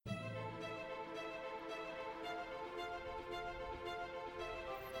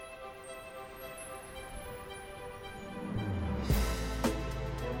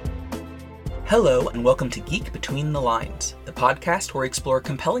Hello, and welcome to Geek Between the Lines, the podcast where we explore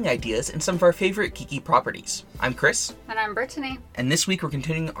compelling ideas in some of our favorite geeky properties. I'm Chris. And I'm Brittany. And this week we're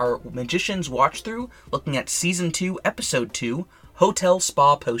continuing our Magician's Watch-Through, looking at Season 2, Episode 2, Hotel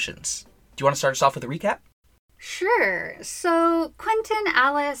Spa Potions. Do you want to start us off with a recap? Sure. So, Quentin,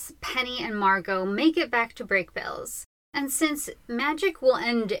 Alice, Penny, and Margot make it back to Brakebills. And since magic will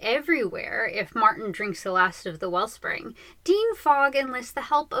end everywhere if Martin drinks the last of the wellspring, Dean Fogg enlists the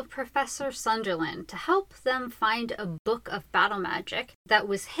help of Professor Sunderland to help them find a book of battle magic that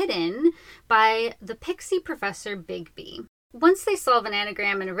was hidden by the pixie professor Bigby. Once they solve an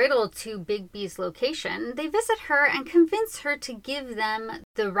anagram and a riddle to Bigby's location, they visit her and convince her to give them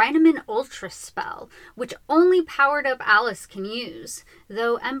the Rhinaman Ultra spell, which only powered-up Alice can use,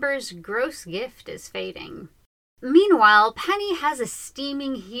 though Ember's gross gift is fading. Meanwhile, Penny has a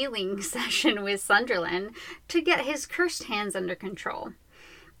steaming healing session with Sunderland to get his cursed hands under control.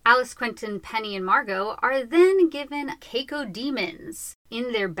 Alice, Quentin, Penny, and Margot are then given Keiko demons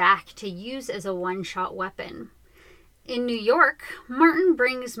in their back to use as a one-shot weapon. In New York, Martin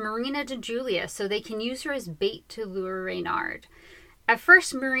brings Marina to Julia so they can use her as bait to lure Reynard. At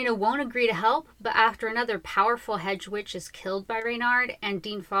first, Marina won't agree to help, but after another powerful hedge witch is killed by Reynard and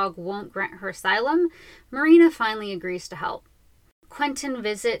Dean Fogg won't grant her asylum, Marina finally agrees to help. Quentin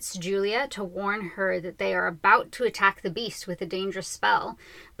visits Julia to warn her that they are about to attack the beast with a dangerous spell,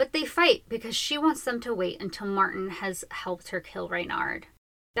 but they fight because she wants them to wait until Martin has helped her kill Reynard.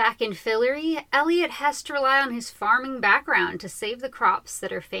 Back in Fillory, Elliot has to rely on his farming background to save the crops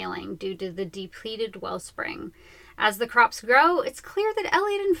that are failing due to the depleted wellspring. As the crops grow, it's clear that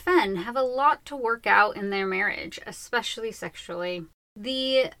Elliot and Fen have a lot to work out in their marriage, especially sexually.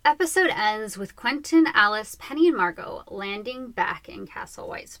 The episode ends with Quentin, Alice, Penny, and Margot landing back in Castle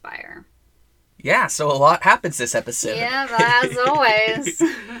Whitespire. Yeah, so a lot happens this episode. Yeah, as always.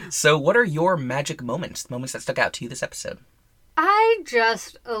 So what are your magic moments that stuck out to you this episode? I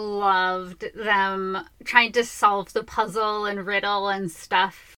just loved them trying to solve the puzzle and riddle and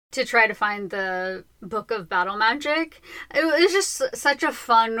stuff to try to find the Book of Battle Magic. It was just such a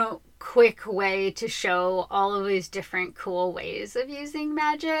fun, quick way to show all of these different cool ways of using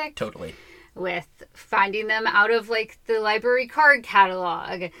magic. Totally. With finding them out of, like, the library card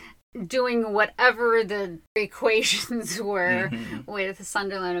catalog, doing whatever the equations were with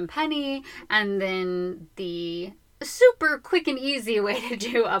Sunderland and Penny, and then the super quick and easy way to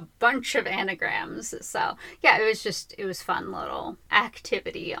do a bunch of anagrams. So yeah, it was fun little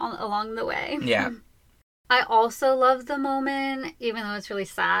activity along the way. Yeah. I also love the moment, even though it's really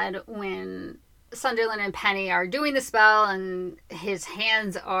sad, when Sunderland and Penny are doing the spell and his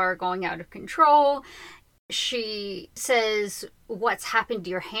hands are going out of control. She says, "What's happened to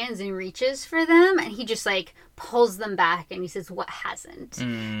your hands?" and reaches for them, and he just like pulls them back and he says, "What hasn't?"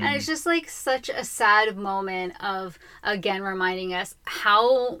 And it's just like such a sad moment of, again, reminding us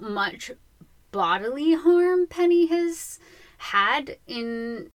how much bodily harm Penny has had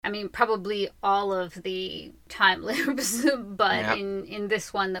in, I mean, probably all of the time loops, but in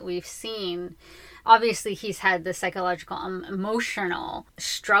this one that we've seen, obviously he's had the psychological, emotional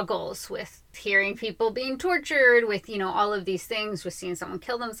struggles with hearing people being tortured, with, you know, all of these things, with seeing someone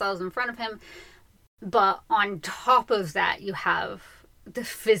kill themselves in front of him. But on top of that, you have the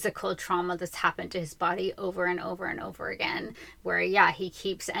physical trauma that's happened to his body over and over and over again, where, yeah, he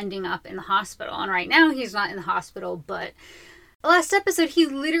keeps ending up in the hospital. And right now he's not in the hospital, but last episode, he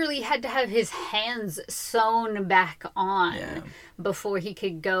literally had to have his hands sewn back on before he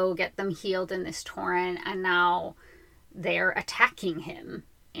could go get them healed in this torrent. And now they're attacking him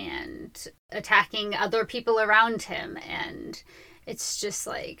and attacking other people around him. And it's just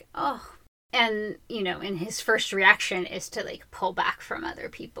like, oh. And, you know, and his first reaction is to, like, pull back from other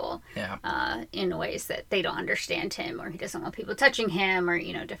people in ways that they don't understand him, or he doesn't want people touching him, or,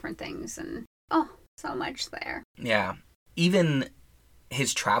 you know, different things. And, oh, so much there. Yeah. Even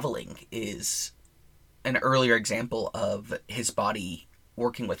his traveling is an earlier example of his body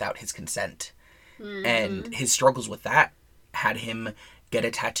working without his consent. And his struggles with that had him get a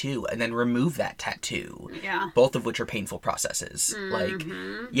tattoo and then remove that tattoo. Yeah. Both of which are painful processes. Like,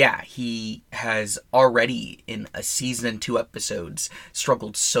 yeah, he has already in a season and 2 episodes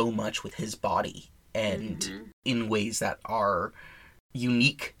struggled so much with his body and in ways that are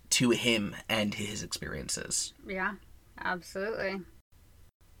unique to him and his experiences. Yeah. Absolutely.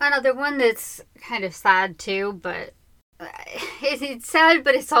 Another one that's kind of sad too, but it's sad,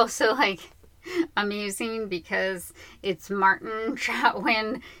 but it's also like amusing because it's Martin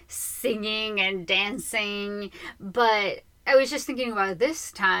Chatwin singing and dancing, but I was just thinking about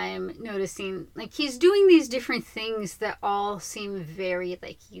this time, noticing, like, he's doing these different things that all seem very,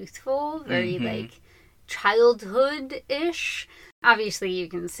 like, youthful, very, like, childhood-ish. Obviously, you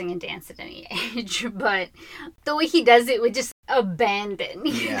can sing and dance at any age, but the way he does it with just abandon,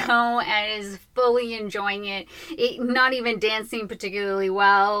 you know, and is fully enjoying it, not even dancing particularly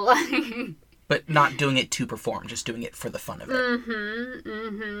well. But not doing it to perform, just doing it for the fun of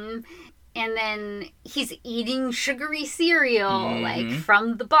it. And then he's eating sugary cereal, like,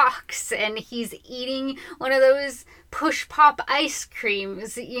 from the box. And he's eating one of those push-pop ice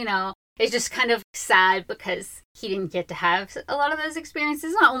creams, you know. It's just kind of sad because he didn't get to have a lot of those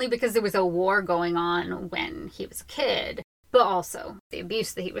experiences. Not only because there was a war going on when he was a kid, but also the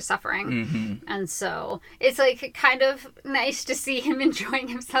abuse that he was suffering. And so it's, like, kind of nice to see him enjoying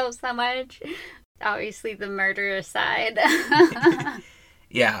himself so much. Obviously, the murder aside.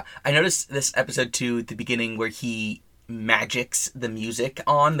 Yeah, I noticed this episode too at the beginning where he magics the music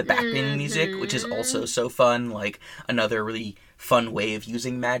on, the background music, which is also so fun, like another really fun way of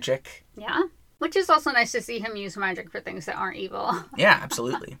using magic. Yeah, which is also nice to see him use magic for things that aren't evil. Yeah,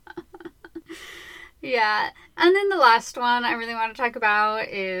 absolutely. Yeah, and then the last one I really want to talk about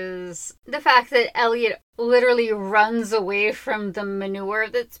is the fact that Elliot literally runs away from the manure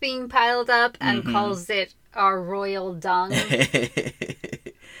that's being piled up and calls it our royal dung.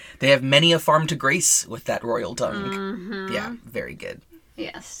 They have many a farm to grace with that royal dung. Yeah, very good.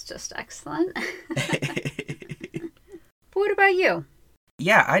 Yes, just excellent. But what about you?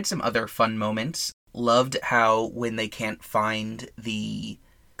 Yeah, I had some other fun moments. Loved how when they can't find the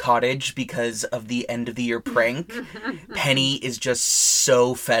cottage because of the end of the year prank, Penny is just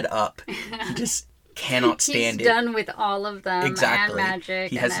so fed up. He just cannot stand it. He's done with all of them. Exactly. And magic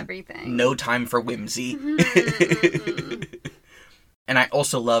he and has everything. No time for whimsy. And I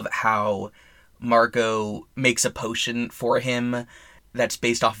also love how Margot makes a potion for him that's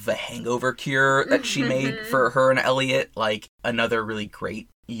based off of a hangover cure that she made for her and Elliot. Like, another really great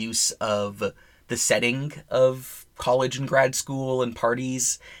use of the setting of college and grad school and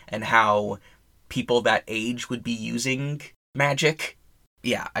parties and how people that age would be using magic.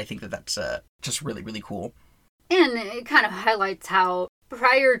 Yeah, I think that that's just really, really cool. And it kind of highlights how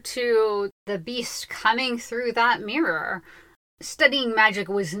prior to the beast coming through that mirror, studying magic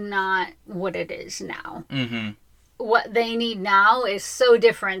was not what it is now. What they need now is so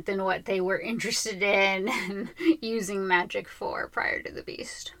different than what they were interested in using magic for prior to the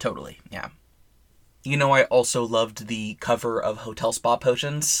beast. Totally, yeah. You know, I also loved the cover of Hotel Spa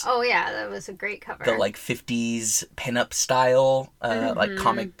Potions. Oh, yeah, that was a great cover. The, like, 50s pinup style, like,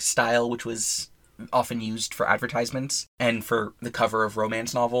 comic style, which was often used for advertisements and for the cover of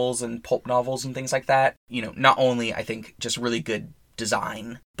romance novels and pulp novels and things like that. You know, not only, I think, just really good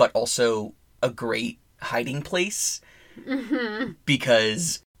design, but also a great hiding place.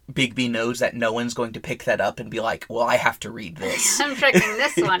 Because Bigby knows that no one's going to pick that up and be like, well, I have to read this. I'm checking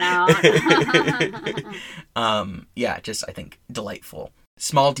this one out. Yeah, just, I think, delightful.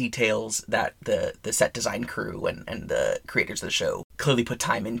 Small details that the set design crew and the creators of the show clearly put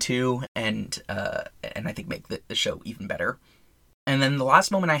time into and I think make the show even better. And then the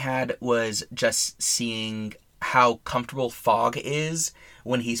last moment I had was just seeing how comfortable Fogg is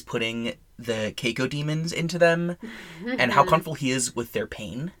when he's putting the Keiko demons into them and how comfortable he is with their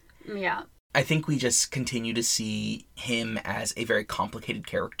pain. Yeah. I think we just continue to see him as a very complicated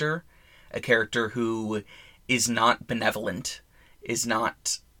character, a character who is not benevolent, is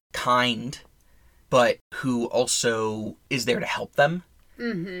not kind, but who also is there to help them.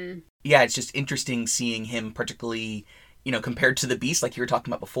 Yeah, it's just interesting seeing him particularly, you know, compared to the Beast, like you were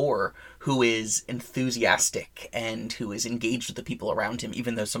talking about before, who is enthusiastic and who is engaged with the people around him,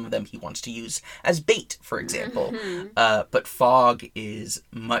 even though some of them he wants to use as bait, for example. But Fogg is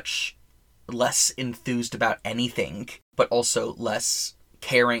much less enthused about anything, but also less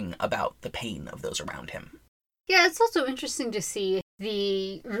caring about the pain of those around him. Yeah, it's also interesting to see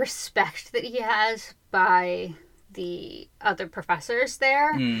the respect that he has by the other professors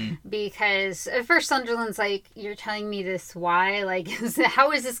there, because at first Sunderland's like, you're telling me this, why? Like,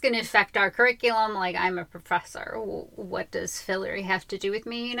 how is this going to affect our curriculum? Like, I'm a professor. What does Fillory have to do with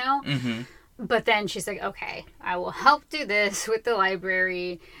me, you know? But then she's like, okay, I will help do this with the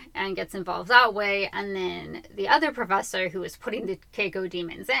library, and gets involved that way. And then the other professor who was putting the Keiko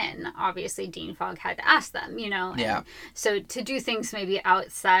demons in, obviously Dean Fogg had to ask them, you know? And so to do things maybe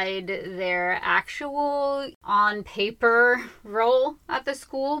outside their actual on paper role at the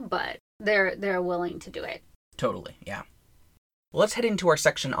school, but they're willing to do it. Totally, yeah. Well, let's head into our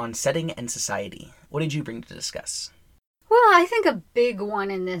section on setting and society. What did you bring to discuss? Well, I think a big one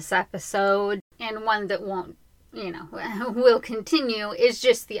in this episode, and one that won't will continue, is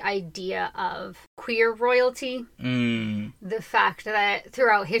just the idea of queer royalty. The fact that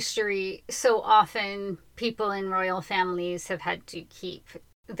throughout history, so often people in royal families have had to keep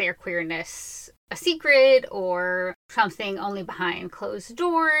their queerness a secret or something only behind closed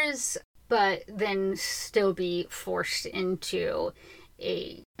doors, but then still be forced into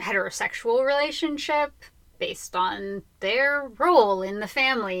a heterosexual relationship based on their role in the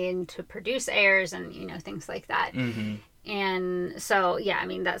family and to produce heirs and, things like that. Mm-hmm. And so, yeah, I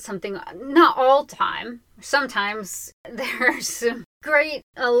mean, that's something, not all time. Sometimes there's some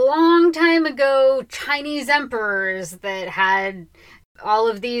a long time ago, Chinese emperors that had all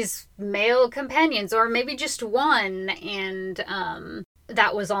of these male companions, or maybe just one, and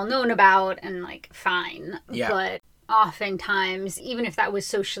that was all known about and, fine. Yeah. But oftentimes, even if that was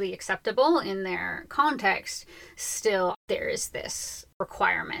socially acceptable in their context, still there is this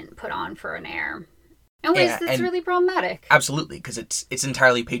requirement put on for an heir. In ways that's really problematic. Absolutely, because it's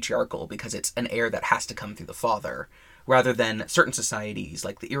entirely patriarchal, because it's an heir that has to come through the father, rather than certain societies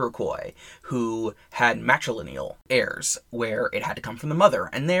like the Iroquois, who had matrilineal heirs, where it had to come from the mother.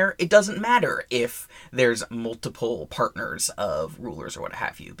 And there, it doesn't matter if there's multiple partners of rulers or what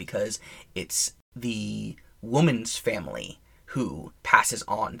have you, because it's the woman's family who passes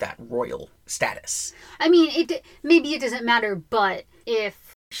on that royal status. I mean, maybe it doesn't matter, but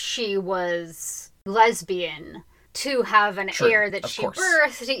if she was lesbian, to have an heir that she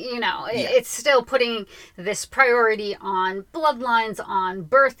birthed, it's still putting this priority on bloodlines, on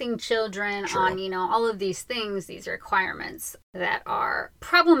birthing children, on, all of these things, these requirements that are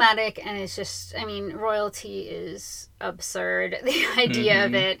problematic. And it's just, I mean, royalty is absurd. The idea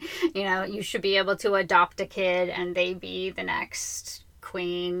of it, you should be able to adopt a kid and they be the next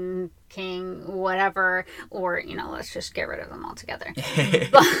queen, king, whatever, or, let's just get rid of them altogether.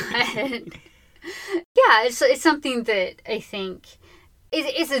 But yeah, it's something that I think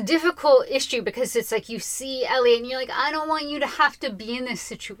is a difficult issue, because it's like you see Elliot and you're like, I don't want you to have to be in this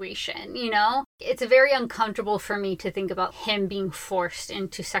situation, It's very uncomfortable for me to think about him being forced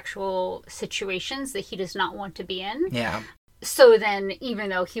into sexual situations that he does not want to be in. Yeah. So then, even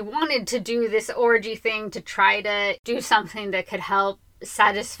though he wanted to do this orgy thing to try to do something that could help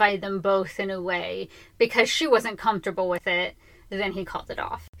satisfy them both in a way, because she wasn't comfortable with it, then he called it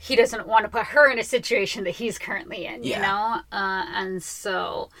off. He doesn't want to put her in a situation that he's currently in, and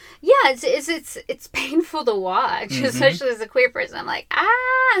so, yeah, it's painful to watch, especially as a queer person. I'm like,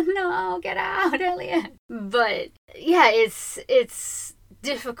 no, get out, Elliot. But yeah, it's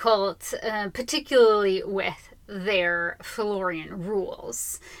difficult, particularly with their Florian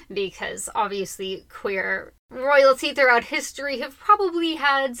rules, because obviously queer royalty throughout history have probably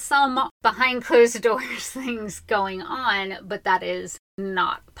had some behind closed doors things going on, but that is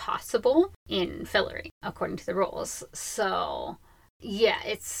not possible in Fillory according to the rules. So yeah,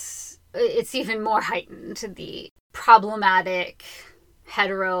 it's even more heightened, the problematic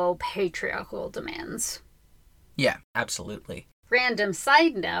hetero patriarchal demands. Yeah, absolutely. Random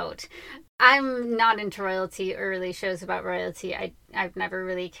side note, I'm not into royalty or really shows about royalty. I've never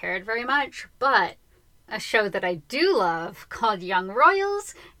really cared very much, but a show that I do love called Young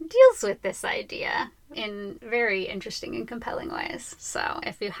Royals deals with this idea in very interesting and compelling ways. So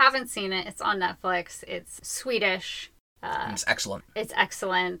if you haven't seen it, it's on Netflix. It's Swedish. It's excellent. It's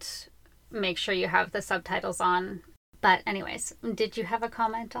excellent. Make sure you have the subtitles on. But anyways, did you have a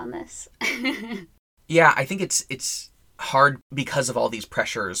comment on this? Yeah, I think it's hard because of all these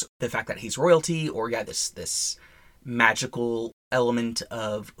pressures. The fact that he's royalty, or this magical element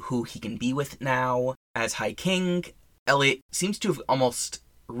of who he can be with now as High King. Elliot seems to have almost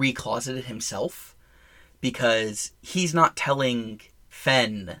recloseted himself, because he's not telling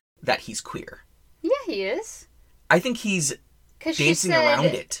Fen that he's queer. Yeah, he is. I think he's dancing around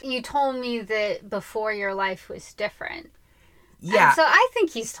it. You told me that before your life was different. Yeah. And so I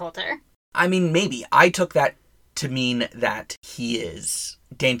think he's told her. I mean, maybe. I took that to mean that he is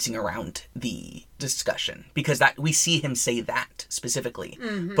dancing around the discussion, because that we see him say that specifically.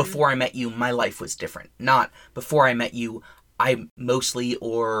 Before I met you, my life was different. Not before I met you, I mostly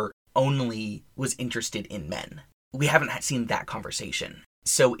or only was interested in men. We haven't seen that conversation.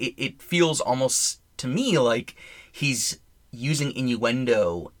 So it feels almost to me like he's using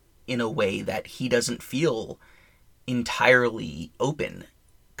innuendo in a way that he doesn't feel entirely open,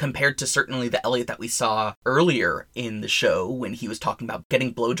 compared to certainly the Elliot that we saw earlier in the show, when he was talking about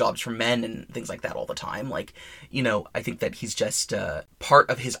getting blowjobs from men and things like that all the time. I think that he's just part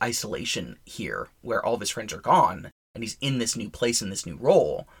of his isolation here, where all of his friends are gone, and he's in this new place, in this new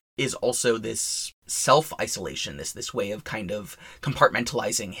role. is also this self-isolation, this way of kind of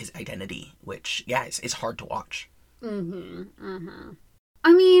compartmentalizing his identity, which, yeah, is hard to watch.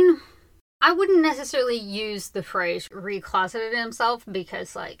 I mean, I wouldn't necessarily use the phrase recloseted himself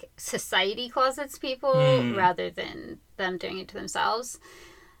because, like, society closets people rather than them doing it to themselves.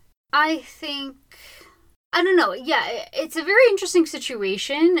 I think, I don't know, yeah, it's a very interesting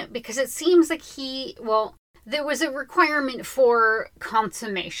situation because it seems like there was a requirement for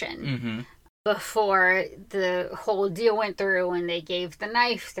consummation before the whole deal went through and they gave the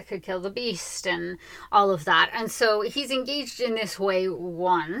knife that could kill the beast and all of that. And so he's engaged in this way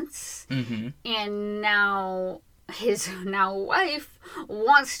once, and now his wife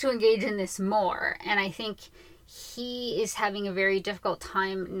wants to engage in this more. And I think he is having a very difficult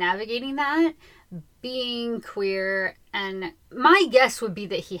time navigating that, being queer. And my guess would be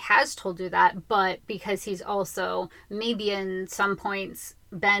that he has told her that, but because he's also maybe in some points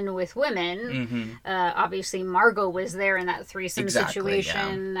been with women, obviously Margot was there in that threesome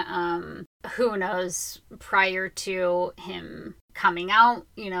situation. Yeah. Who knows, prior to him coming out,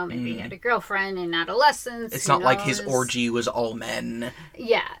 maybe he had a girlfriend in adolescence. It's not like his orgy was all men.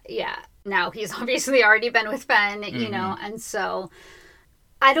 Yeah. Now he's obviously already been with Ben, and so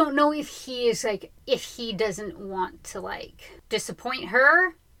I don't know if he is if he doesn't want to disappoint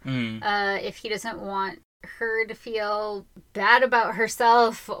her, if he doesn't want her to feel bad about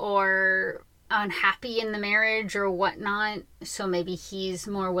herself or unhappy in the marriage or whatnot. So maybe he's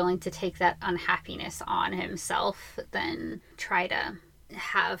more willing to take that unhappiness on himself than try to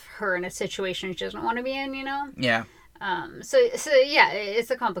have her in a situation she doesn't want to be in, Yeah. So yeah, it's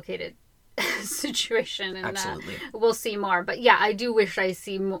a complicated situation, and absolutely. We'll see more. But yeah, I do wish I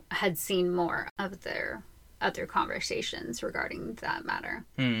had seen more of their other conversations regarding that matter.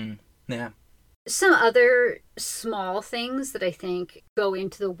 Yeah. Some other small things that I think go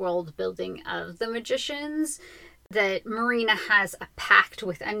into the world building of the magicians, that Marina has a pact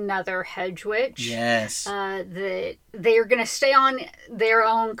with another hedge witch. Yes. That they're going to stay on their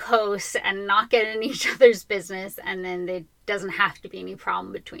own coast and not get in each other's business, and then there doesn't have to be any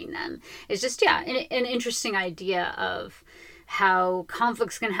problem between them. It's just, an interesting idea of how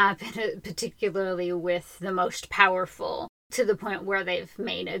conflicts can happen, particularly with the most powerful, to the point where they've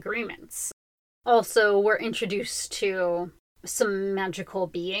made agreements. Also, we're introduced to some magical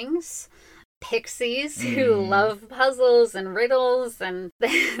beings, pixies, who love puzzles and riddles, and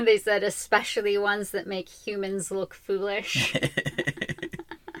they said especially ones that make humans look foolish.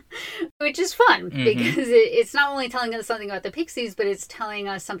 Which is fun, because it's not only telling us something about the pixies, but it's telling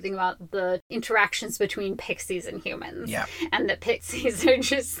us something about the interactions between pixies and humans. Yeah. And the pixies are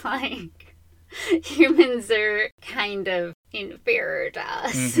just humans are kind of inferior to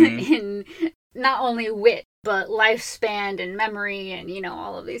us in not only wit, but lifespan and memory and,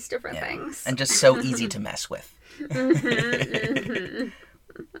 all of these different things. And just so easy to mess with. And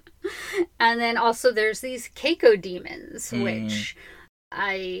then also there's these Keiko demons, which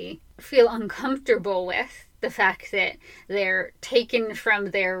I feel uncomfortable with. The fact that they're taken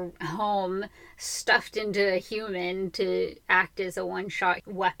from their home, stuffed into a human to act as a one-shot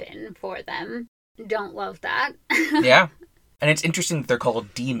weapon for them. Don't love that. Yeah. And it's interesting that they're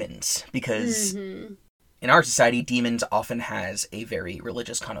called demons, because in our society, demons often has a very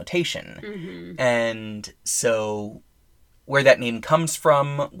religious connotation. And so where that name comes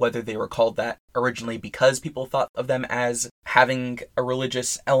from, whether they were called that originally because people thought of them as having a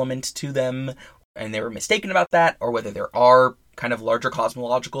religious element to them, and they were mistaken about that, or whether there are kind of larger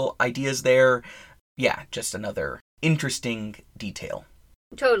cosmological ideas there. Yeah, just another interesting detail.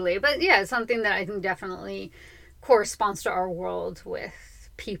 Totally. But yeah, it's something that I think definitely corresponds to our world, with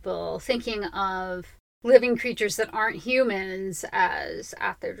people thinking of living creatures that aren't humans as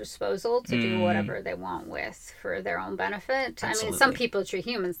at their disposal to do whatever they want with for their own benefit. Absolutely. I mean, some people treat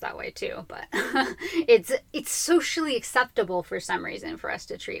humans that way too, but it's socially acceptable for some reason for us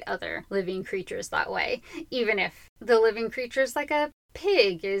to treat other living creatures that way, even if the living creature's like a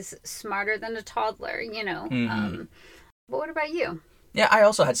pig is smarter than a toddler, But what about you? Yeah, I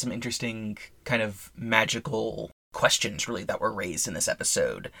also had some interesting kind of magical questions, really, that were raised in this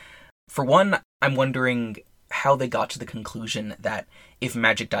episode. For one, I'm wondering how they got to the conclusion that if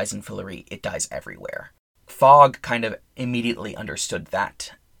magic dies in Fillory, it dies everywhere. Fogg kind of immediately understood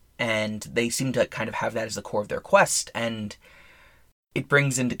that, and they seem to kind of have that as the core of their quest, and it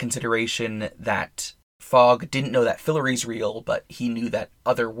brings into consideration that Fogg didn't know that Fillory's real, but he knew that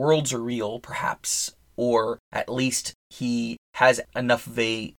other worlds are real, perhaps, or at least he has enough of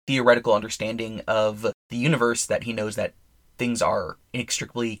a theoretical understanding of the universe that he knows that things are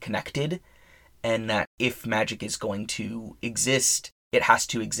inextricably connected, and that if magic is going to exist, it has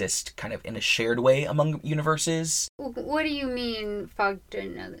to exist kind of in a shared way among universes. What do you mean Fogg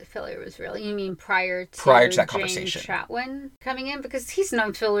didn't know that Fillory was real? You mean prior to that James conversation Chatwin coming in? Because he's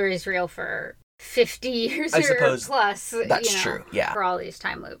known Fillory's real for 50 years I suppose plus. That's true, yeah. For all these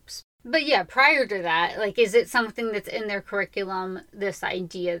time loops. But yeah, prior to that, like, is it something that's in their curriculum, this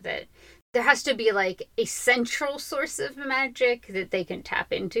idea that there has to be, like, a central source of magic that they can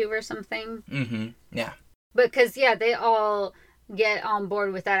tap into or something? Mm-hmm, yeah. Because, yeah, they all get on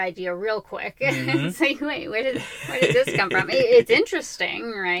board with that idea real quick. Mm-hmm. It's like, wait, where did this come from? It's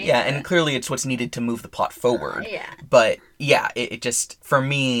interesting, right? Yeah, and clearly it's what's needed to move the plot forward. Yeah. But, yeah, it just, for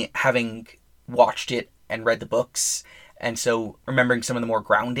me, having watched it and read the books, and so remembering some of the more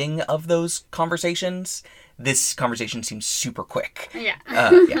grounding of those conversations, this conversation seems super quick. Yeah.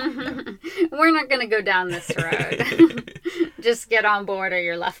 Yeah. We're not going to go down this road. Just get on board or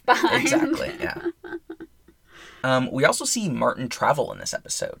you're left behind. Exactly, yeah. We also see Martin travel in this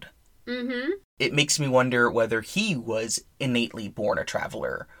episode. Mm-hmm. It makes me wonder whether he was innately born a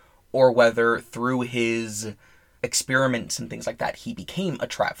traveler, or whether through his experiments and things like that, he became a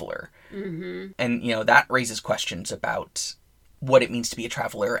traveler. Mm-hmm. And, that raises questions about what it means to be a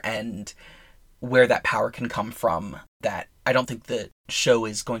traveler and where that power can come from that I don't think the show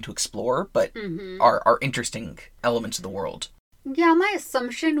is going to explore, but are interesting elements of the world. Yeah, my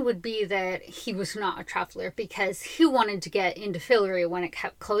assumption would be that he was not a traveler because he wanted to get into Fillory when it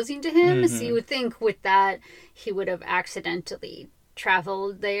kept closing to him. So you would think with that, he would have accidentally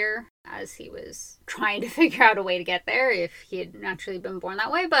traveled there as he was trying to figure out a way to get there if he had naturally been born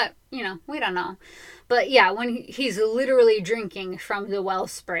that way. But, we don't know. But yeah, when he's literally drinking from the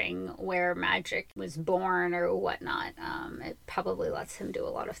wellspring where magic was born or whatnot, it probably lets him do a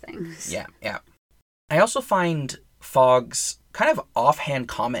lot of things. Yeah. I also find Fogg's kind of offhand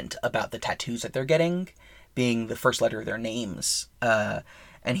comment about the tattoos that they're getting being the first letter of their names.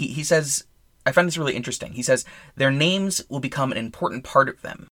 And he says, I find this really interesting. He says, their names will become an important part of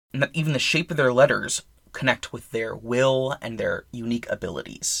them, and that even the shape of their letters connect with their will and their unique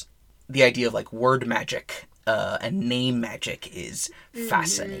abilities. The idea of, like, word magic and name magic is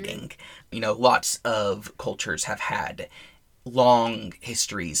fascinating. Lots of cultures have had long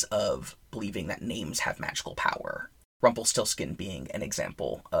histories of believing that names have magical power. Rumpelstiltskin being an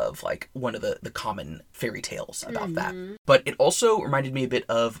example of, like, one of the common fairy tales about that. But it also reminded me a bit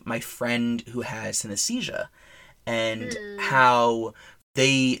of my friend who has synesthesia and how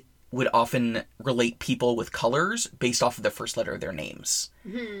they would often relate people with colors based off of the first letter of their names.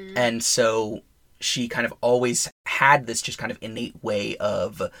 And so she kind of always had this just kind of innate way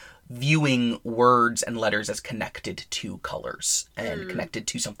of viewing words and letters as connected to colors and connected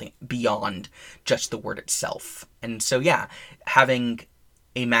to something beyond just the word itself. And so, yeah, having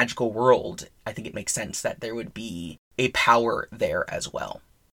a magical world, I think it makes sense that there would be a power there as well.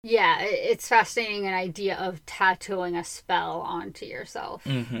 Yeah, it's fascinating, an idea of tattooing a spell onto yourself.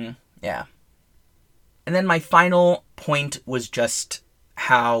 Yeah. And then my final point was just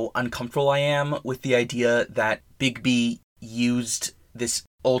how uncomfortable I am with the idea that Bigby used this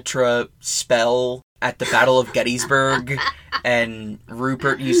ultra spell at the Battle of Gettysburg and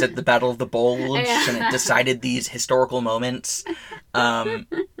Rupert used it at the Battle of the Bulge and it decided these historical moments.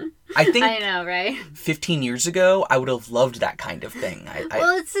 I think I know, right? 15 years ago, I would have loved that kind of thing.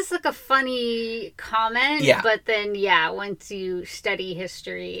 Well, it's just like a funny comment, but then, once you study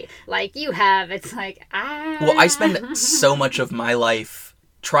history like you have, it's like, Well, I spend so much of my life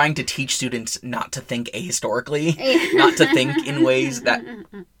trying to teach students not to think ahistorically, not to think in ways that,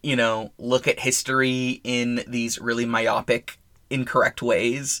 look at history in these really myopic, incorrect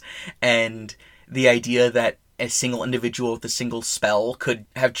ways. And the idea that a single individual with a single spell could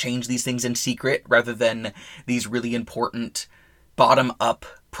have changed these things in secret rather than these really important bottom-up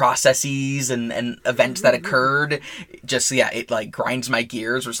processes and events that occurred. Just, it, like, grinds my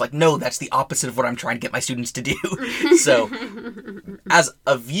gears. It's like, no, that's the opposite of what I'm trying to get my students to do. So, as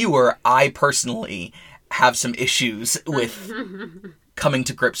a viewer, I personally have some issues with coming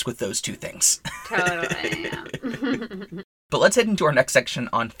to grips with those two things. Totally, yeah. But let's head into our next section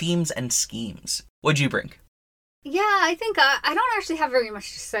on themes and schemes. What'd you bring? Yeah, I think I don't actually have very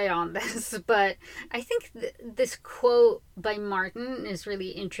much to say on this, but I think this quote by Martin is really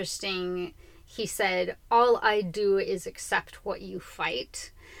interesting. He said, "All I do is accept what you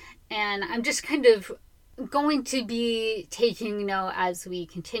fight." And I'm just kind of going to be taking note as we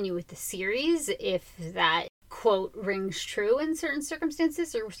continue with the series if that quote rings true in certain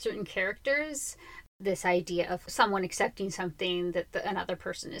circumstances or with certain characters. This idea of someone accepting something that another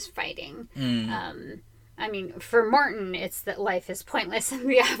person is fighting. I mean, for Martin, it's that life is pointless and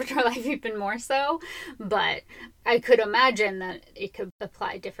the afterlife even more so. But I could imagine that it could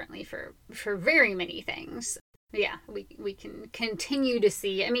apply differently for very many things. Yeah, we can continue to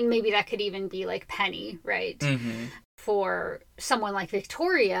see. I mean, maybe that could even be like Penny, right? Mm-hmm. For someone like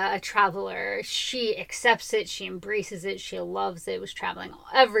Victoria, a traveler, she accepts it, she embraces it, she loves it, was traveling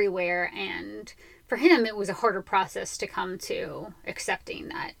everywhere, and for him it was a harder process to come to accepting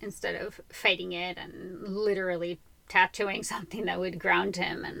that instead of fighting it and literally tattooing something that would ground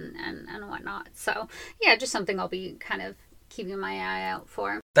him and whatnot. So yeah, just something I'll be kind of keeping my eye out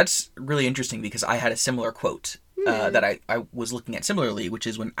for. That's really interesting because I had a similar quote that I was looking at similarly, which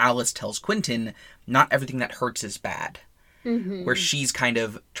is when Alice tells Quentin, not everything that hurts is bad. Mm-hmm. Where she's kind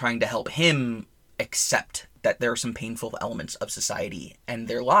of trying to help him accept that there are some painful elements of society and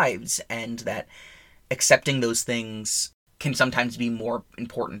their lives, and that accepting those things can sometimes be more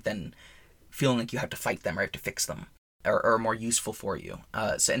important than feeling like you have to fight them or have to fix them, or are more useful for you.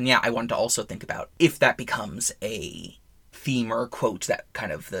 And yeah, I wanted to also think about if that becomes a theme or a quote that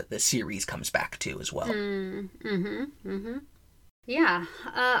kind of the series comes back to as well. Yeah.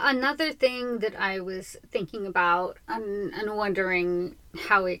 Another thing that I was thinking about and wondering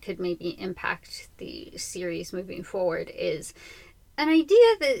how it could maybe impact the series moving forward is an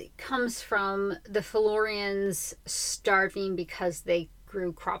idea that comes from the Felurians starving because they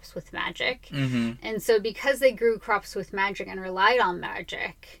grew crops with magic. Mm-hmm. And so because they grew crops with magic and relied on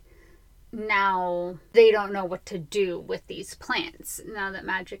magic, now they don't know what to do with these plants now that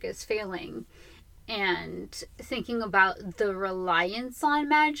magic is failing. And thinking about the reliance on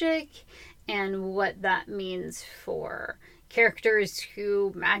magic and what that means for characters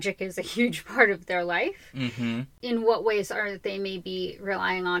who magic is a huge part of their life. Mm-hmm. In what ways are they maybe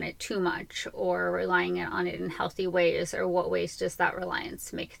relying on it too much or relying on it in healthy ways, or what ways does that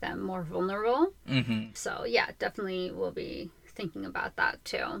reliance make them more vulnerable? Mm-hmm. So yeah, definitely we'll be thinking about that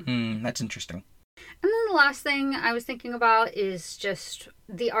too. That's interesting. And then the last thing I was thinking about is just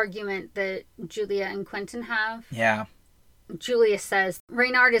the argument that Julia and Quentin have. Yeah. Julia says,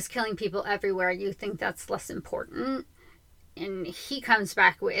 Reynard is killing people everywhere. You think that's less important? And he comes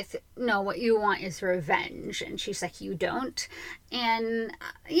back with, no, what you want is revenge. And she's like, you don't. And,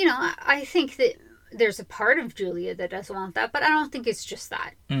 you know, I think that there's a part of Julia that doesn't want that, but I don't think it's just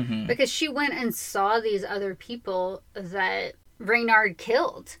that. Mm-hmm. Because she went and saw these other people that Reynard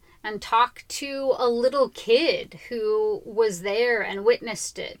killed and talked to a little kid who was there and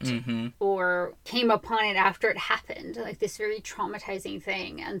witnessed it, mm-hmm. or came upon it after it happened, like this very traumatizing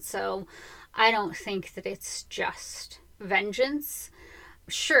thing. And so I don't think that it's just vengeance.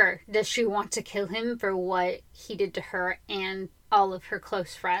 Sure, does she want to kill him for what he did to her and all of her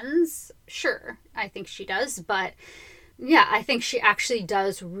close friends? Sure, I think she does. But yeah, I think she actually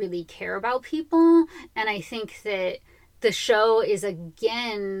does really care about people. And I think that the show is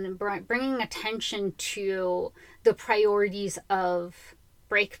again bringing attention to the priorities of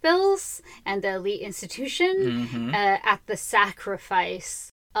Brakebills and the elite institution, mm-hmm. At the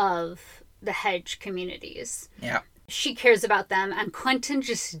sacrifice of the hedge communities. Yeah. She cares about them, and Quentin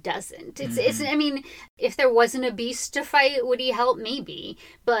just doesn't. It's. I mean, if there wasn't a beast to fight, would he help? Maybe.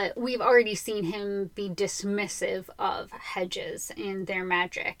 But we've already seen him be dismissive of hedges and their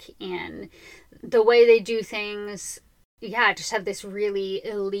magic and the way they do things. Yeah, just have this really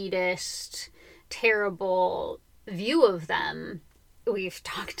elitist, terrible view of them. We've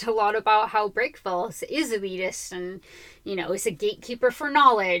talked a lot about how Brakebills is elitist and, you know, is a gatekeeper for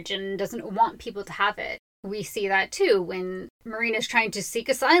knowledge and doesn't want people to have it. We see that too when Marina's trying to seek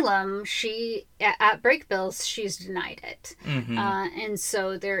asylum. At Brakebills, she's denied it. Mm-hmm. And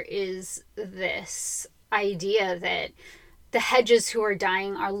so there is this idea that the hedges who are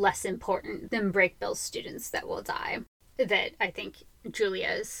dying are less important than Brakebills students that will die. That I think Julia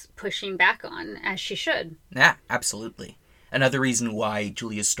is pushing back on, as she should. Yeah, absolutely. Another reason why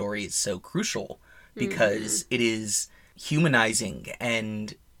Julia's story is so crucial, because mm-hmm. it is humanizing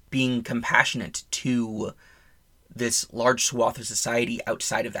and being compassionate to this large swath of society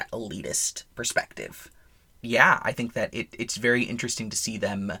outside of that elitist perspective. Yeah, I think that it's very interesting to see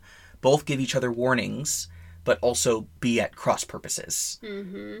them both give each other warnings, but also be at cross purposes.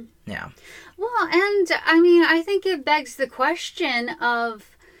 Mm-hmm. Yeah. Well, and I mean, I think it begs the question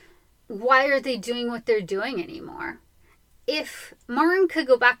of why are they doing what they're doing anymore? If Martin could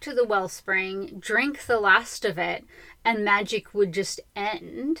go back to the wellspring, drink the last of it, and magic would just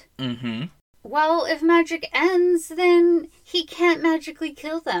end. Mm-hmm. Well, if magic ends, then he can't magically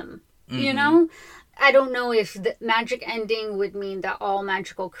kill them. Mm-hmm. You know? I don't know if the magic ending would mean that all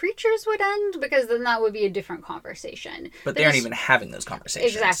magical creatures would end, because then that would be a different conversation. But they aren't even having those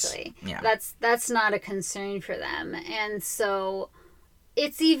conversations. Exactly. Yeah. That's not a concern for them. And so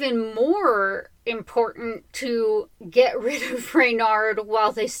it's even more important to get rid of Reynard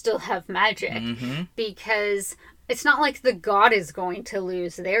while they still have magic. Mm-hmm. Because it's not like the god is going to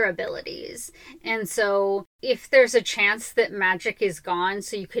lose their abilities. And so if there's a chance that magic is gone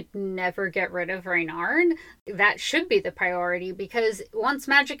so you could never get rid of Reynard, that should be the priority, because once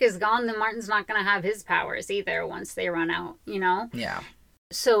magic is gone, then Martin's not going to have his powers either once they run out, you know? Yeah.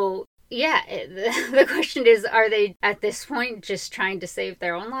 So, yeah, the question is, are they at this point just trying to save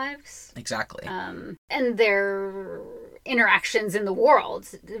their own lives? Exactly. And their interactions in the world,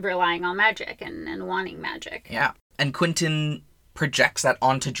 relying on magic and wanting magic. Yeah. And Quentin projects that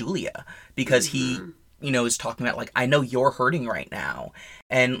onto Julia, because he, is talking about, like, I know you're hurting right now.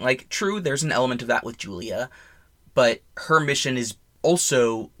 And, like, true, there's an element of that with Julia, but her mission is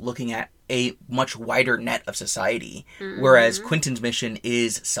also looking at a much wider net of society, whereas Quentin's mission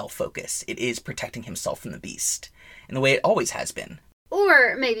is self-focus. It is protecting himself from the beast, in the way it always has been.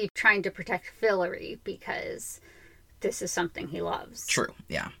 Or maybe trying to protect Fillory, because this is something he loves. True,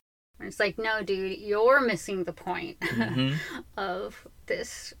 yeah. And it's like, no, dude, you're missing the point of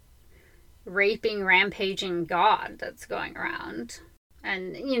this raping, rampaging god that's going around.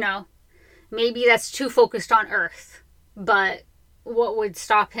 And, maybe that's too focused on Earth, but what would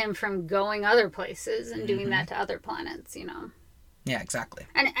stop him from going other places and doing that to other planets, Yeah, exactly.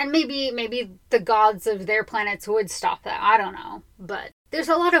 And maybe the gods of their planets would stop that. I don't know. But there's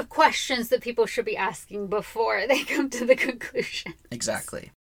a lot of questions that people should be asking before they come to the conclusion. Exactly.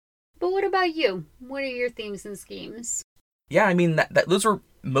 But what about you? What are your themes and schemes? Yeah, I mean, that those were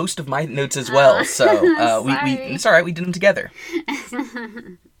most of my notes as well. So it's all right. We did them together.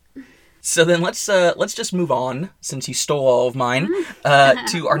 So then let's just move on, since you stole all of mine,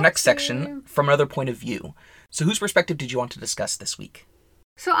 to our next section, from another point of view. So whose perspective did you want to discuss this week?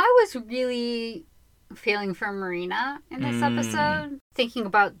 So I was really feeling for Marina in this episode, thinking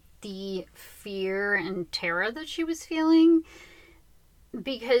about the fear and terror that she was feeling.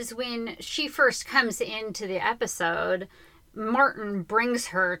 Because when she first comes into the episode, Martin brings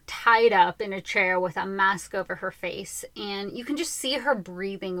her tied up in a chair with a mask over her face, and you can just see her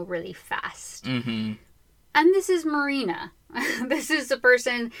breathing really fast. Mm-hmm. And this is Marina. This is the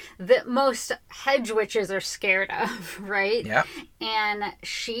person that most hedge witches are scared of, right? Yeah. And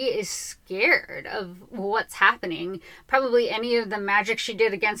she is scared of what's happening. Probably any of the magic she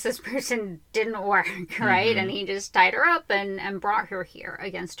did against this person didn't work, right? And he just tied her up and brought her here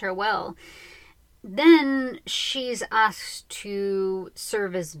against her will. Then she's asked to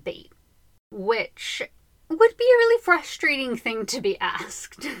serve as bait, which would be a really frustrating thing to be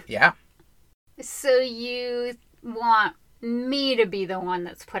asked. Yeah. So you want me to be the one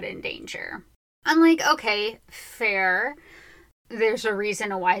that's put in danger. I'm like, okay, fair. There's a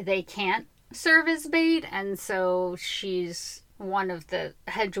reason why they can't serve as bait, and so she's one of the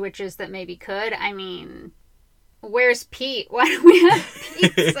hedge witches that maybe could. I mean, where's Pete? Why don't we have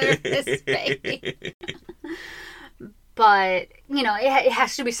Pete serve as bait? But, it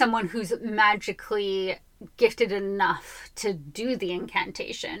has to be someone who's magically gifted enough to do the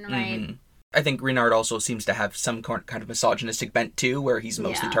incantation, right? Mm-hmm. I think Reynard also seems to have some kind of misogynistic bent too, where he's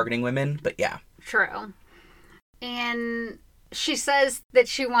mostly targeting women, but yeah. True. And she says that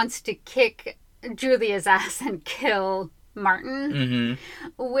she wants to kick Julia's ass and kill Martin,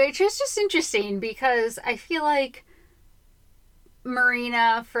 which is just interesting, because I feel like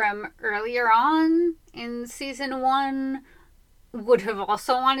Marina from earlier on in season 1 would have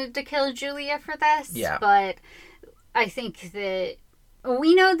also wanted to kill Julia for this, but I think that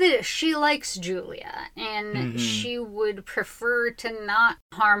we know that she likes Julia, and she would prefer to not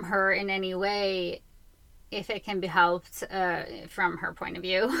harm her in any way if it can be helped from her point of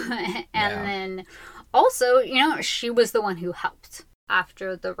view. And then also, she was the one who helped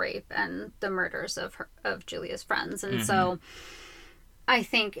after the rape and the murders of Julia's friends. And so I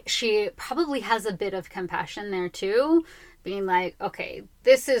think she probably has a bit of compassion there too, being like, okay,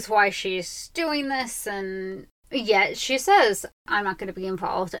 this is why she's doing this, and yet she says, I'm not going to be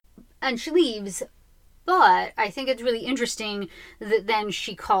involved. And she leaves. But I think it's really interesting that then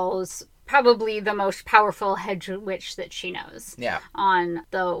she calls probably the most powerful hedge witch that she knows on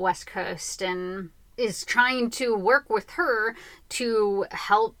the West Coast, and is trying to work with her to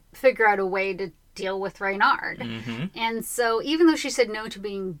help figure out a way to deal with Reynard. And so even though she said no to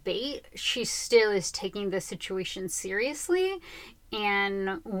being bait, she still is taking the situation seriously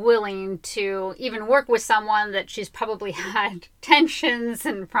and willing to even work with someone that she's probably had tensions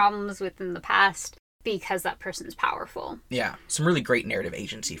and problems with in the past. because that person's powerful. Yeah, some really great narrative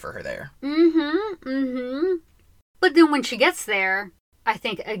agency for her there. But then when she gets there, I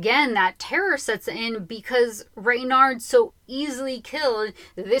think, again, that terror sets in because Reynard so easily killed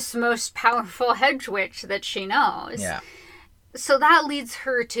this most powerful hedge witch that she knows. Yeah. So that leads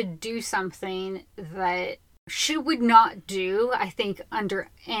her to do something that she would not do, I think, under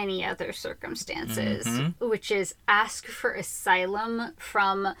any other circumstances, which is ask for asylum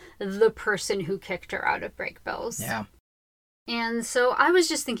from the person who kicked her out of Brakebills. Yeah. And so I was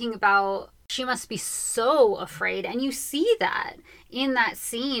just thinking about, she must be so afraid. And you see that in that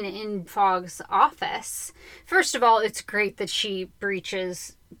scene in Fogg's office. First of all, it's great that she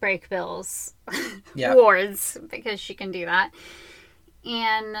breaches Brakebills' wards, because she can do that.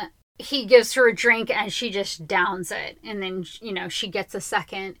 And he gives her a drink and she just downs it. And then, she gets a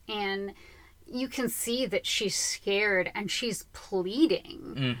second. And you can see that she's scared and she's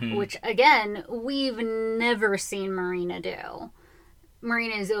pleading, which, again, we've never seen Marina do.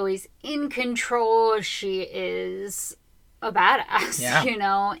 Marina is always in control. She is a badass,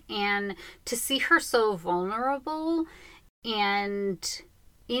 and to see her so vulnerable, and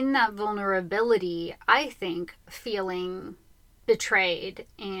in that vulnerability, I think, feeling betrayed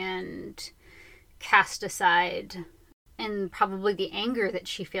and cast aside, and probably the anger that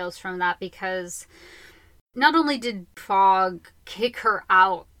she feels from that, because not only did Fogg kick her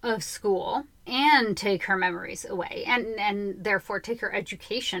out of school and take her memories away, and therefore take her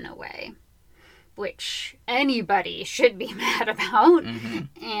education away, which anybody should be mad about,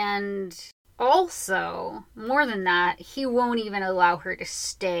 and also, more than that, he won't even allow her to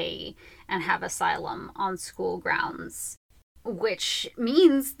stay and have asylum on school grounds, which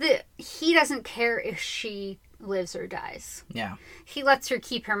means that he doesn't care if she lives or dies. Yeah. He lets her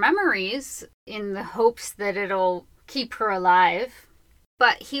keep her memories in the hopes that it'll keep her alive,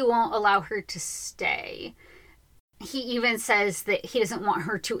 but he won't allow her to stay. He even says that he doesn't want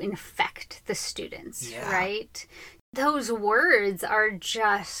her to infect the students, right? Those words are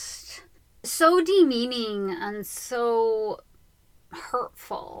just so demeaning and so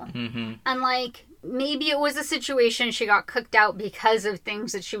hurtful. And maybe it was a situation she got cooked out because of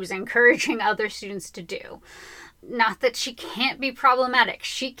things that she was encouraging other students to do. Not that she can't be problematic.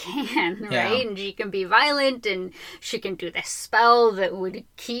 She can, right? And she can be violent, and she can do this spell that would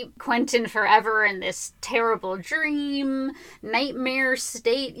keep Quentin forever in this terrible dream, nightmare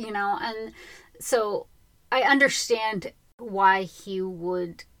state, And so I understand why he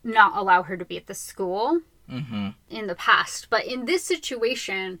would not allow her to be at the school in the past. But in this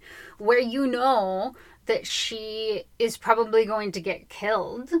situation, where that she is probably going to get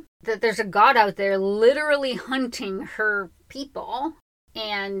killed, that there's a god out there literally hunting her people,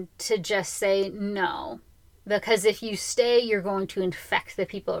 and to just say no, because if you stay, you're going to infect the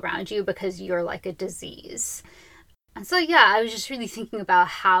people around you because you're like a disease. And so, I was just really thinking about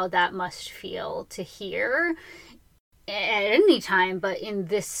how that must feel to hear at any time, but in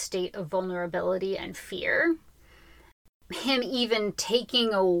this state of vulnerability and fear. Him even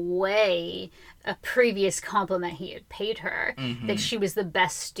taking away a previous compliment he had paid her, that she was the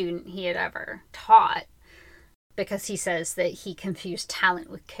best student he had ever taught, because he says that he confused talent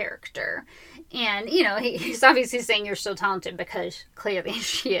with character. And, he's obviously saying you're so talented because clearly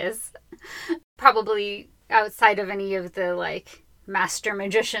she is. Probably outside of any of the, master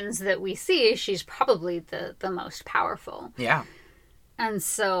magicians that we see, she's probably the most powerful. Yeah. And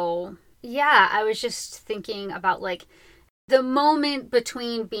so, I was just thinking about, the moment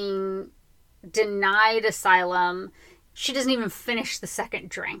between being denied asylum, she doesn't even finish the second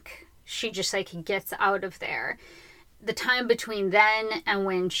drink. She just, gets out of there. The time between then and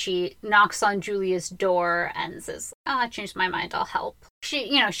when she knocks on Julia's door and says, I changed my mind, I'll help.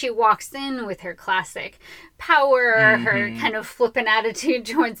 She walks in with her classic power, her kind of flippant attitude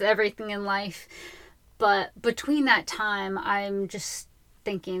towards everything in life. But between that time, I'm just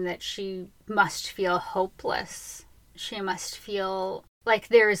thinking that she must feel hopeless. She must feel like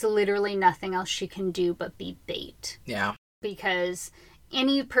there is literally nothing else she can do but be bait. Yeah. Because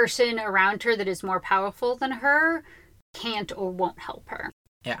any person around her that is more powerful than her can't or won't help her.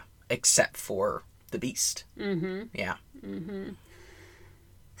 Yeah. Except for the beast. Yeah.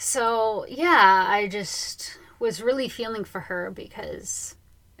 So, I just was really feeling for her, because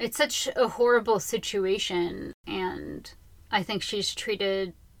it's such a horrible situation, and I think she's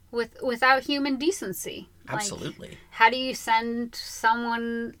treated without human decency. Absolutely. How do you send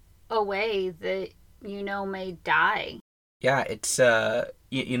someone away that may die? Yeah, it's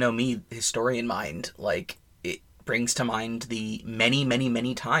me, historian mind, brings to mind the many, many,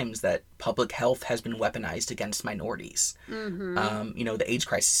 many times that public health has been weaponized against minorities. The AIDS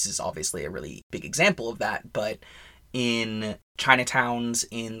crisis is obviously a really big example of that, but in Chinatowns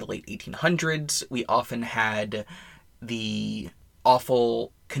in the late 1800s, we often had the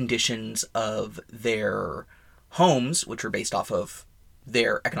awful conditions of their homes, which were based off of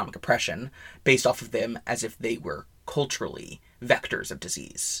their economic oppression, based off of them as if they were culturally vectors of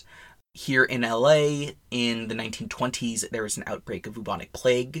disease. Here in LA, in the 1920s, there was an outbreak of bubonic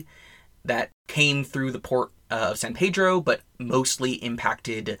plague that came through the port of San Pedro, but mostly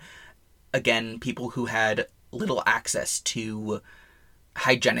impacted, again, people who had little access to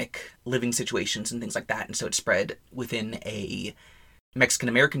hygienic living situations and things like that. And so it spread within a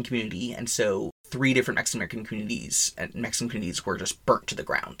Mexican-American community. And so 3 different Mexican-American communities were just burnt to the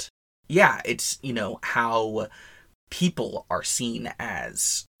ground. Yeah, it's, how people are seen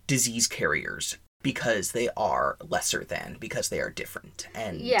as disease carriers because they are lesser than, because they are different.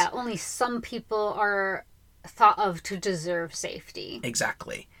 And yeah, only some people are thought of to deserve safety.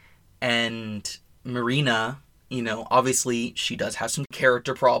 Exactly. And Marina, obviously she does have some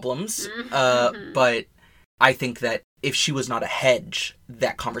character problems, but I think that if she was not a hedge,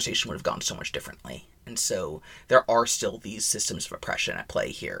 that conversation would have gone so much differently. And so there are still these systems of oppression at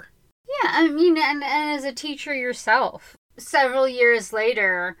play here. Yeah, and as a teacher yourself, several years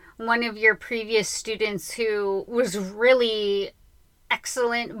later, one of your previous students who was really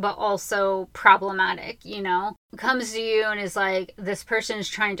excellent but also problematic, comes to you and is like, this person is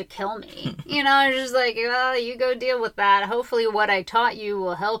trying to kill me. Just like, well, you go deal with that. Hopefully what I taught you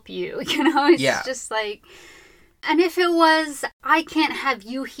will help you. It's just like... And if it was, I can't have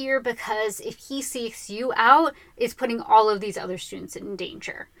you here because if he seeks you out, it's putting all of these other students in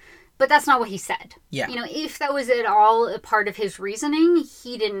danger. But that's not what he said. Yeah. If that was at all a part of his reasoning,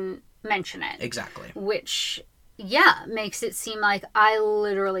 he didn't mention it. Exactly. Which, makes it seem like I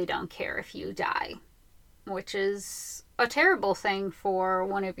literally don't care if you die. Which is a terrible thing for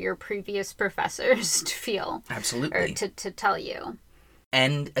one of your previous professors to feel. Absolutely. Or to tell you.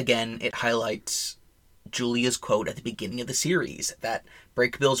 And again, it highlights Julia's quote at the beginning of the series that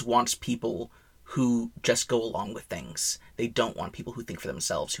Breakbills wants people who just go along with things. They don't want people who think for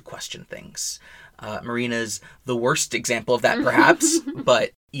themselves, who question things. Marina's the worst example of that, perhaps,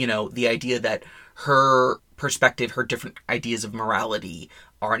 but, the idea that her perspective, her different ideas of morality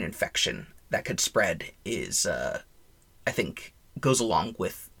are an infection that could spread is, I think, goes along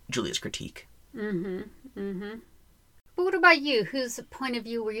with Julia's critique. But what about you? Whose point of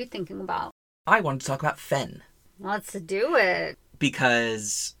view were you thinking about? I wanted to talk about Fen. Let's do it.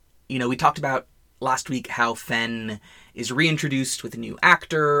 Because, we talked about last week how Fen is reintroduced with a new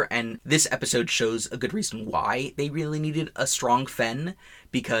actor, and this episode shows a good reason why they really needed a strong Fen,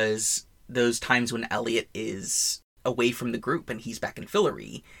 because those times when Elliot is away from the group and he's back in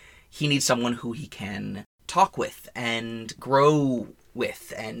Fillory, he needs someone who he can talk with and grow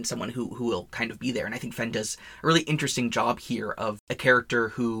with, and someone who will kind of be there. And I think Fen does a really interesting job here of a character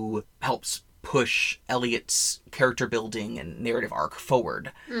who helps push Elliot's character building and narrative arc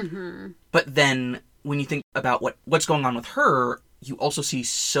forward. But then when you think about what's going on with her, you also see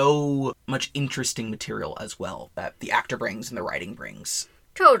so much interesting material as well that the actor brings and the writing brings.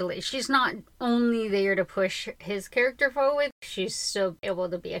 Totally. She's not only there to push his character forward, she's still able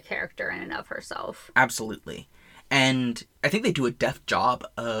to be a character in and of herself. Absolutely. And I think they do a deft job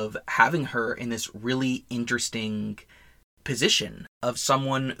of having her in this really interesting position of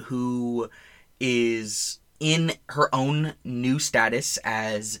someone who is in her own new status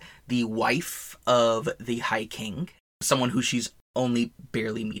as the wife of the High King, someone who she's only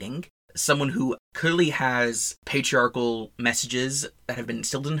barely meeting, someone who clearly has patriarchal messages that have been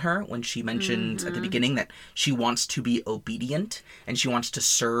instilled in her when she mentioned at the beginning that she wants to be obedient and she wants to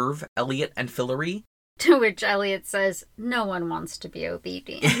serve Elliot and Fillory. To which Elliot says, no one wants to be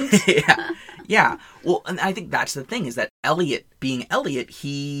obedient. Yeah. Well, and I think that's the thing, is that Elliot, being Elliot,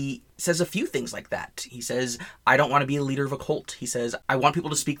 he says a few things like that. He says, I don't want to be a leader of a cult. He says, I want people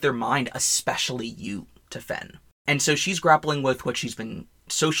to speak their mind, especially you, to Fen. And so she's grappling with what she's been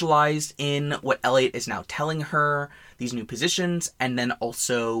socialized in, what Elliot is now telling her, these new positions, and then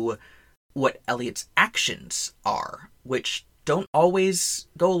also what Elliot's actions are, which don't always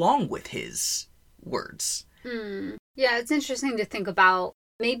go along with his words. Yeah, it's interesting to think about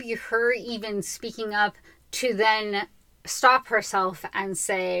maybe her even speaking up to then stop herself and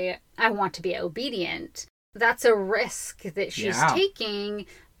say, I want to be obedient. That's a risk that she's taking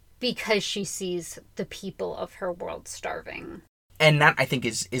because she sees the people of her world starving. And that, I think,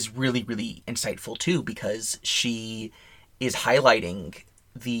 is really, really insightful, too, because she is highlighting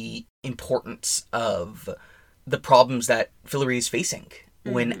the importance of the problems that Fillory is facing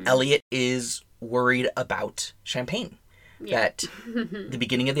when Elliot is worried about champagne. Yeah. That the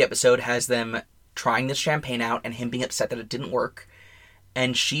beginning of the episode has them trying this champagne out and him being upset that it didn't work.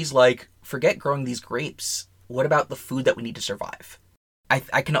 And she's like, forget growing these grapes. What about the food that we need to survive?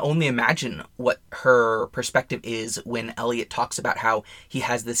 I can only imagine what her perspective is when Elliot talks about how he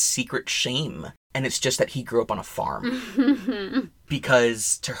has this secret shame, and it's just that he grew up on a farm.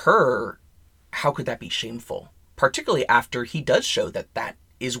 Because to her, how could that be shameful? Particularly after he does show that that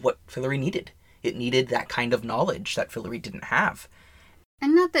is what Fillory needed. It needed that kind of knowledge that Fillory didn't have.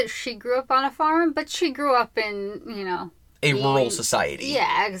 And not that she grew up on a farm, but she grew up in, A rural society.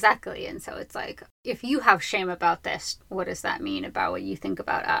 Yeah, exactly. And so it's like, if you have shame about this, what does that mean about what you think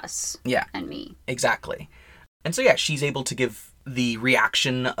about us? Yeah. And me? Exactly. And so, yeah, she's able to give the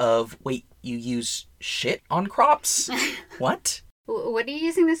reaction of, wait, you use shit on crops? What? What are you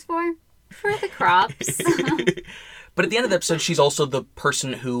using this for? For the crops. But at the end of the episode, she's also the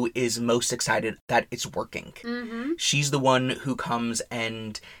person who is most excited that it's working. Mm-hmm. She's the one who comes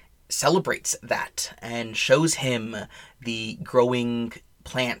and celebrates that and shows him the growing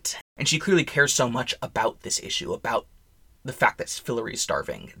plant. And she clearly cares so much about this issue, about the fact that Fillory is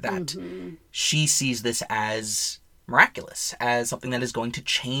starving, that she sees this as miraculous, as something that is going to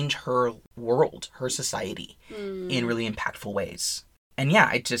change her world, her society, in really impactful ways. And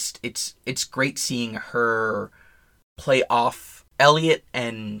yeah, it's great seeing her play off Elliot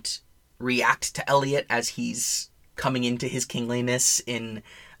and react to Elliot as he's coming into his kingliness in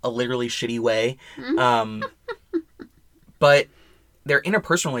a literally shitty way. But their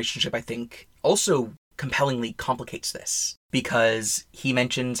interpersonal relationship, I think, also compellingly complicates this. Because he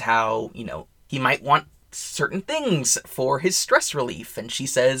mentions how, he might want certain things for his stress relief. And she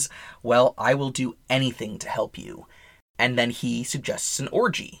says, well, I will do anything to help you. And then he suggests an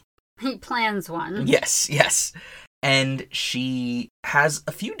orgy. He plans one. Yes. And she has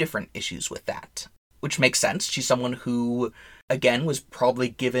a few different issues with that, which makes sense. She's someone who, again, was probably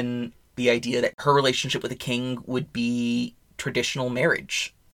given the idea that her relationship with a king would be traditional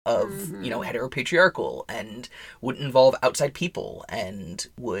marriage of, heteropatriarchal and wouldn't involve outside people and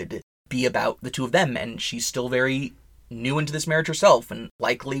would be about the two of them. And she's still very new into this marriage herself, and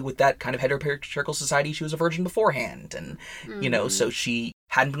likely with that kind of heteropatriarchal society, she was a virgin beforehand. And, so she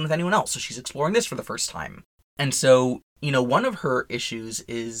hadn't been with anyone else. So she's exploring this for the first time. And so, one of her issues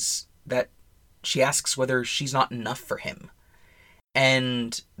is that she asks whether she's not enough for him.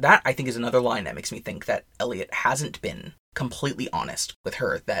 And that, I think, is another line that makes me think that Elliot hasn't been completely honest with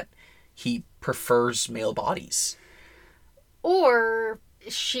her, that he prefers male bodies. Or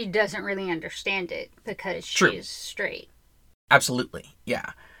she doesn't really understand it because she's straight. Absolutely,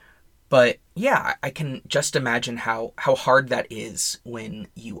 yeah. But yeah, I can just imagine how hard that is when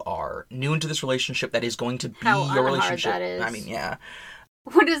you are new into this relationship that is going to be your relationship. That is. I mean, yeah.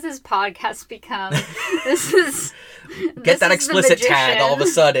 What does this podcast become? This Get that explicit tag all of a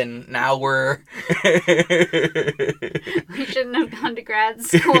sudden. Now we're... We shouldn't have gone to grad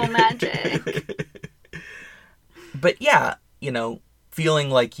school, Magic. But yeah, feeling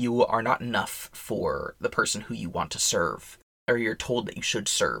like you are not enough for the person who you want to serve, or you're told that you should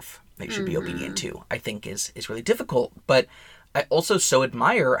serve, that you should be obedient to, I think is really difficult. But I also so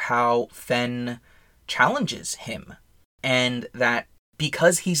admire how Fen challenges him, and that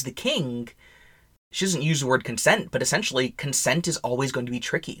because he's the king, she doesn't use the word consent, but essentially consent is always going to be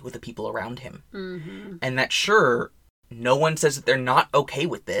tricky with the people around him. Mm-hmm. And that sure, no one says that they're not okay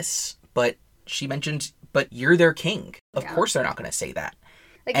with this, but she mentions, but you're their king. Of course they're not going to say that.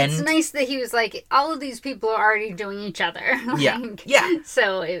 It's nice that he was like, all of these people are already doing each other. Yeah.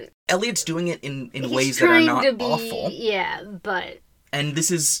 So Elliot's doing it in ways that are not awful. Yeah, but... And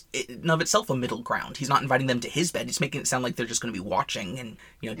this is, in of itself, a middle ground. He's not inviting them to his bed. He's making it sound like they're just going to be watching and,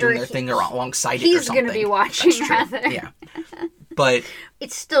 doing their thing alongside it or something. He's going to be watching, rather. Yeah. But...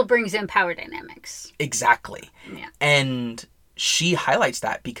 It still brings in power dynamics. Exactly. Yeah. And she highlights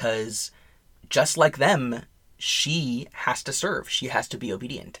that because, just like them, she has to serve. She has to be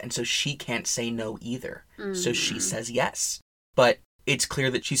obedient. And so she can't say no either. Mm-hmm. So she says yes. But it's clear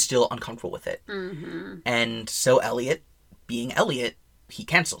that she's still uncomfortable with it. Mm-hmm. And so Elliot, being Elliot, he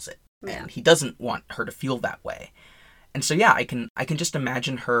cancels it. Yeah. And he doesn't want her to feel that way. And so yeah, I can just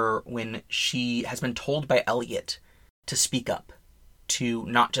imagine her when she has been told by Elliot to speak up, to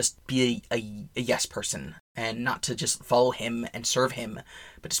not just be a yes person, and not to just follow him and serve him,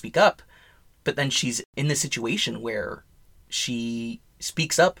 but to speak up. But then she's in this situation where she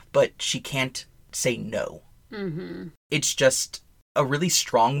speaks up, but she can't say no. Mm-hmm. It's just a really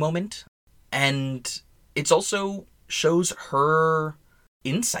strong moment, and it's also shows her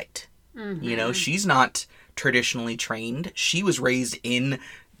insight. Mm-hmm. She's not traditionally trained. She was raised in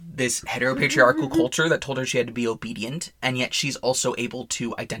this heteropatriarchal culture that told her she had to be obedient, and yet she's also able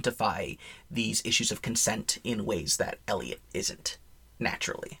to identify these issues of consent in ways that Elliot isn't,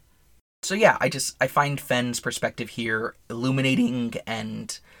 naturally. So yeah, I find Fenn's perspective here illuminating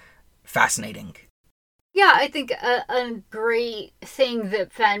and fascinating. Yeah, I think a great thing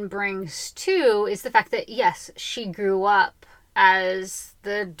that Fenn brings too is the fact that, yes, she grew up as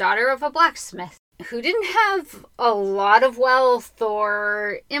the daughter of a blacksmith who didn't have a lot of wealth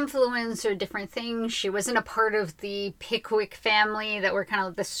or influence or different things. She wasn't a part of the Pickwick family that were kind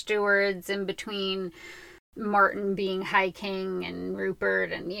of the stewards in between Martin being High King and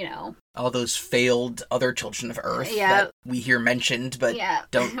Rupert and, all those failed other children of Earth that we hear mentioned, but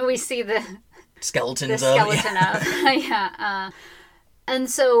don't we see the skeleton of. And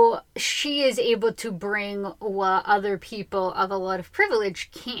so she is able to bring what other people of a lot of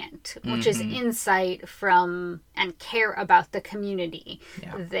privilege can't, which is insight from and care about the community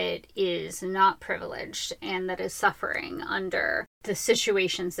that is not privileged and that is suffering under the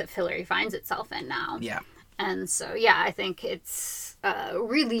situations that Fillory finds itself in now. Yeah. And so, I think it's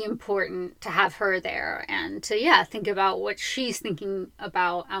really important to have her there and to, think about what she's thinking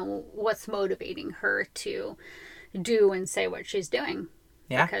about and what's motivating her to do and say what she's doing.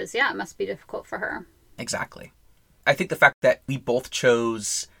 Yeah. Because, it must be difficult for her. Exactly. I think the fact that we both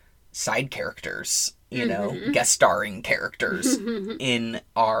chose side characters, guest starring characters in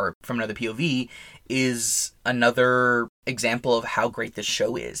our From Another POV is another example of how great this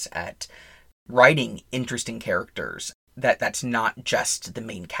show is at writing interesting characters. That's not just the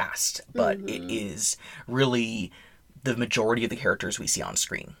main cast, but it is really the majority of the characters we see on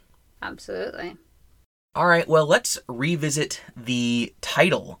screen. Absolutely. All right, well, let's revisit the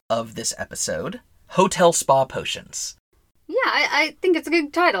title of this episode, Hotel Spa Potions. Yeah, I think it's a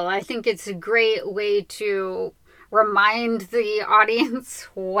good title. I think it's a great way to remind the audience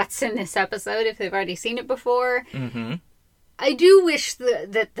what's in this episode if they've already seen it before. Mm-hmm. I do wish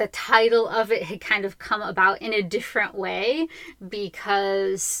that the title of it had kind of come about in a different way,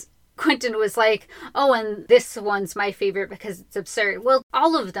 because Quentin was like, oh, and this one's my favorite because it's absurd. Well,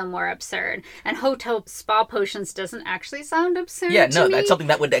 all of them were absurd. And Hotel Spa Potions doesn't actually sound absurd to me. That's something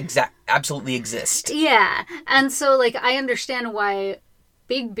that would absolutely exist. Yeah. And so, I understand why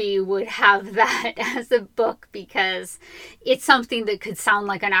Bigby would have that as a book, because it's something that could sound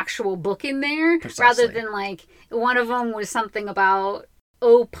like an actual book in there. Precisely. Rather than, one of them was something about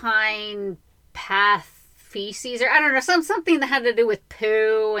opine path feces, or I don't know, something that had to do with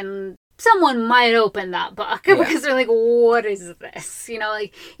poo, and someone might open that book because they're like, what is this?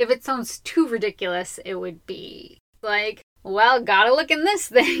 If it sounds too ridiculous, it would be well, gotta look in this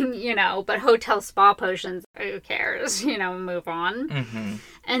thing, but Hotel Spa Potions, who cares, move on. Mm-hmm.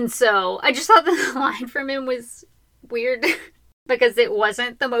 And so I just thought the line from him was weird because it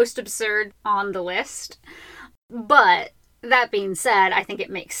wasn't the most absurd on the list. But that being said, I think it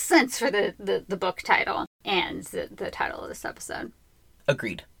makes sense for the book title and the title of this episode.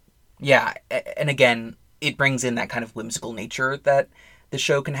 Agreed. Yeah, and again, it brings in that kind of whimsical nature that the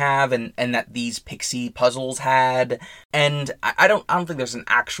show can have, and that these pixie puzzles had. And I don't think there's an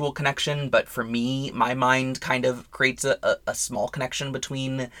actual connection, but for me, my mind kind of creates a small connection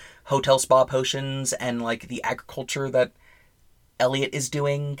between Hotel Spa Potions and the agriculture that Elliot is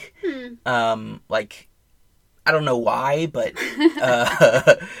doing. I don't know why, but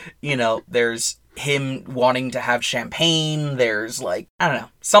there's him wanting to have champagne. There's I don't know,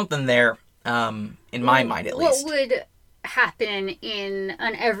 something there, in my mind at least. What would happen in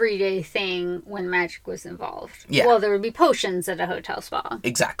an everyday thing when magic was involved? Yeah. Well, there would be potions at a hotel spa.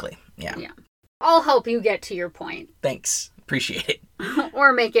 Exactly. Yeah. I'll help you get to your point. Thanks. Appreciate it.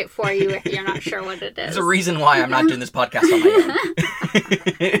 Or make it for you if you're not sure what it is. There's a reason why I'm not doing this podcast on my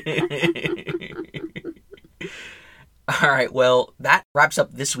own. All right, well, that wraps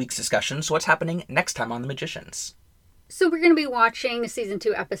up this week's discussion. So what's happening next time on The Magicians? So we're going to be watching Season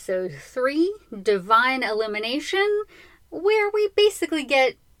 2, Episode 3, Divine Elimination, where we basically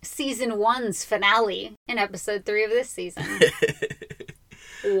get Season 1's finale in Episode 3 of this season.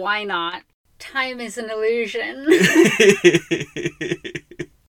 Why not? Time is an illusion.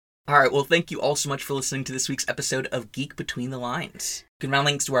 All right, well, thank you all so much for listening to this week's episode of Geek Between the Lines. You can find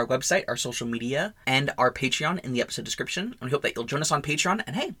links to our website, our social media, and our Patreon in the episode description. And we hope that you'll join us on Patreon,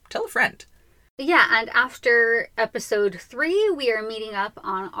 and hey, tell a friend. Yeah, and after Episode 3, we are meeting up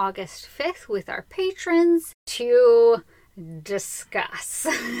on August 5th with our patrons to discuss,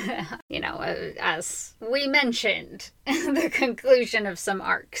 as we mentioned, the conclusion of some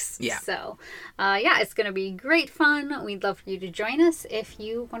arcs. Yeah. So, it's going to be great fun. We'd love for you to join us if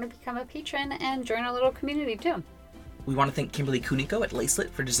you want to become a patron and join our little community too. We want to thank Kimberly Kuniko at Lacelet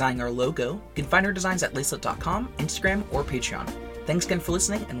for designing our logo. You can find her designs at lacelet.com, Instagram, or Patreon. Thanks again for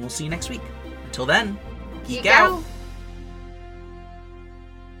listening, and we'll see you next week. Until then, geek out!